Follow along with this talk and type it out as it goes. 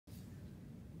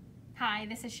Hi,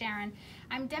 this is Sharon.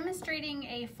 I'm demonstrating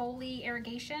a Foley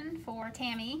irrigation for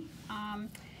Tammy, and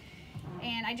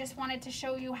I just wanted to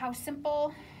show you how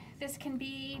simple this can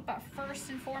be. But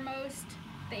first and foremost,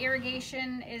 the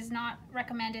irrigation is not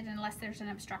recommended unless there's an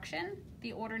obstruction.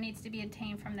 The order needs to be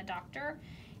obtained from the doctor,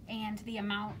 and the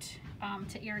amount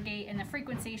to irrigate and the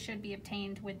frequency should be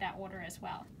obtained with that order as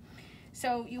well.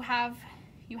 So you have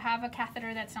a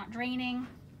catheter that's not draining.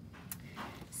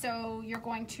 So you're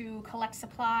going to collect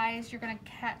supplies. You're going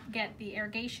to get the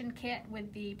irrigation kit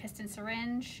with the piston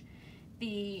syringe,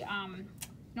 the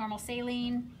normal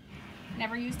saline,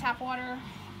 never use tap water,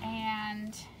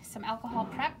 and some alcohol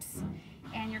preps.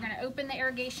 And you're going to open the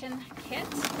irrigation kit.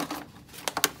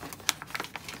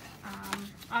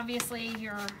 Obviously,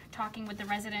 you're talking with the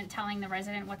resident, telling the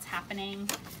resident what's happening,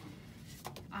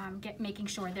 making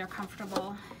sure they're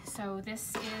comfortable. So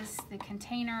this is the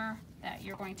container that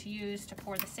you're going to use to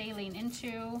pour the saline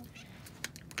into.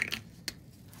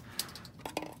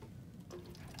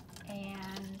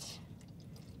 And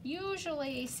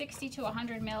usually 60 to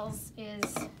 100 mils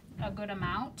is a good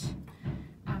amount.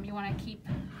 You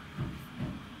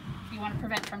want to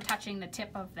prevent from touching the tip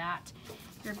of that.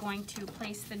 You're going to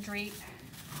place the drape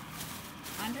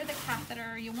under the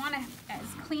catheter. You want as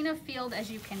clean a field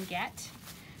as you can get.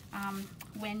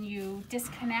 When you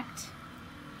disconnect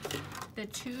the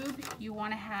tube, you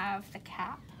want to have the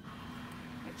cap,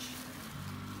 which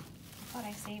I thought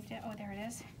I saved it. Oh, there it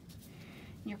is.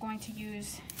 And you're going to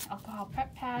use alcohol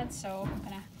prep pads, so I'm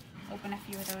going to open a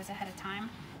few of those ahead of time.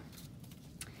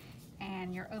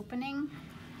 And you're opening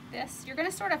this. You're going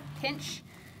to sort of pinch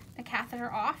the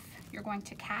catheter off. You're going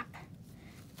to cap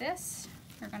this.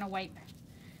 You're going to wipe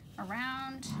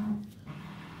around,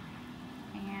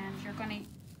 and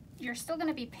you're still going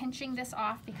to be pinching this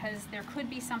off because there could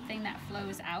be something that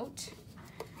flows out.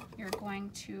 You're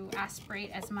going to aspirate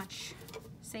as much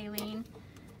saline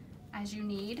as you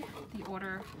need. The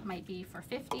order might be for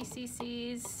 50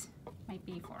 cc's, might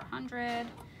be for 100,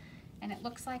 and it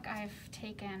looks like I've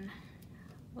taken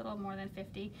a little more than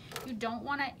 50. You don't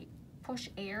want to push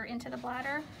air into the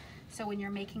bladder, so when you're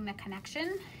making the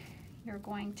connection, you're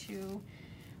going to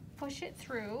push it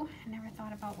through. I never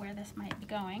thought about where this might be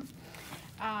going.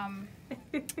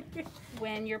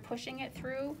 When you're pushing it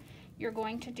through, you're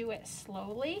going to do it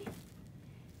slowly,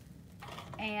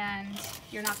 and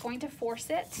you're not going to force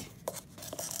it.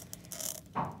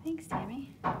 Thanks,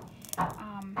 Tammy.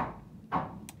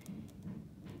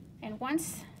 And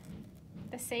once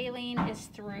the saline is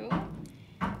through,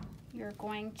 you're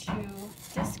going to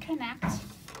disconnect,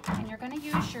 and you're going to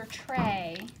use your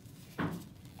tray,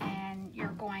 and you're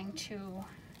going to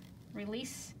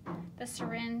release the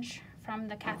syringe from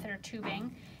the catheter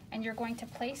tubing, and you're going to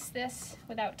place this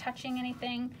without touching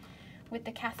anything with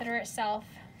the catheter itself,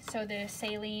 so the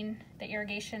saline, the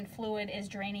irrigation fluid, is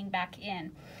draining back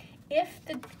in. If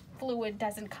the fluid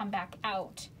doesn't come back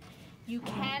out, you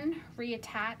can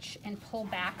reattach and pull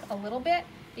back a little bit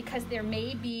because there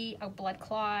may be a blood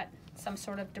clot, some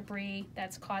sort of debris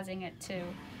that's causing it to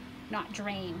not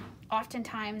drain.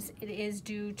 Oftentimes it is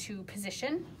due to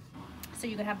position. So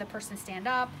you could have the person stand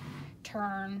up,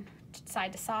 turn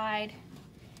side to side,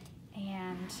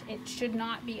 and it should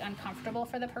not be uncomfortable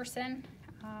for the person.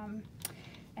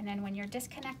 And then when you're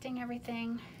disconnecting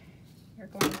everything, you're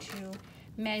going to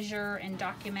measure and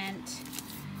document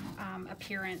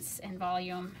appearance and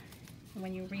volume.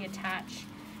 When you reattach,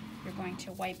 you're going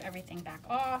to wipe everything back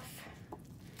off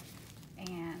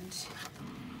and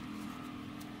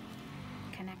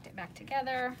connect it back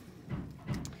together,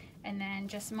 and then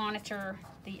just monitor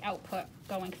the output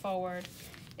going forward.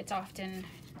 It's often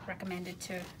recommended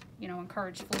to,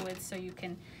 encourage fluids so you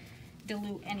can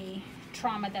dilute any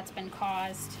trauma that's been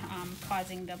caused,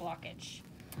 causing the blockage.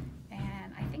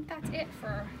 And I think that's it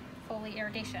for Foley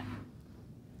irrigation.